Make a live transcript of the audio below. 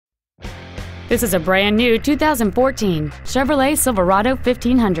This is a brand new 2014 Chevrolet Silverado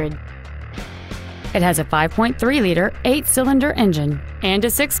 1500. It has a 5.3-liter 8-cylinder engine and a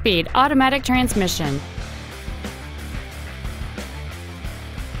 6-speed automatic transmission.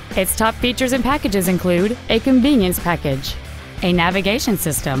 Its top features and packages include a convenience package, a navigation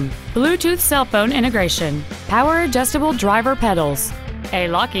system, Bluetooth cell phone integration, power adjustable driver pedals, a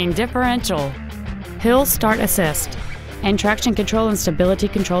locking differential, hill start assist, and traction control and stability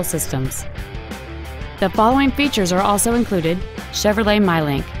control systems. The following features are also included: Chevrolet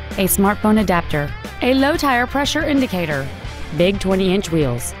MyLink, a smartphone adapter, a low tire pressure indicator, big 20-inch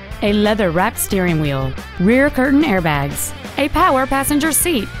wheels, a leather-wrapped steering wheel, rear curtain airbags, a power passenger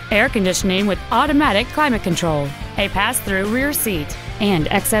seat, air conditioning with automatic climate control, a pass-through rear seat, and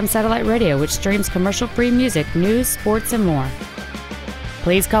XM satellite radio which streams commercial-free music, news, sports, and more.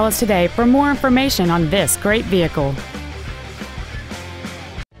 Please call us today for more information on this great vehicle.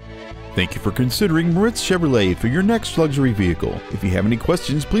 Thank you for considering Moritz Chevrolet for your next luxury vehicle. If you have any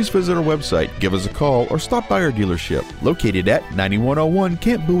questions, please visit our website, give us a call, or stop by our dealership located at 9101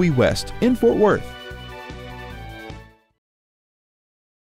 Camp Bowie West in Fort Worth.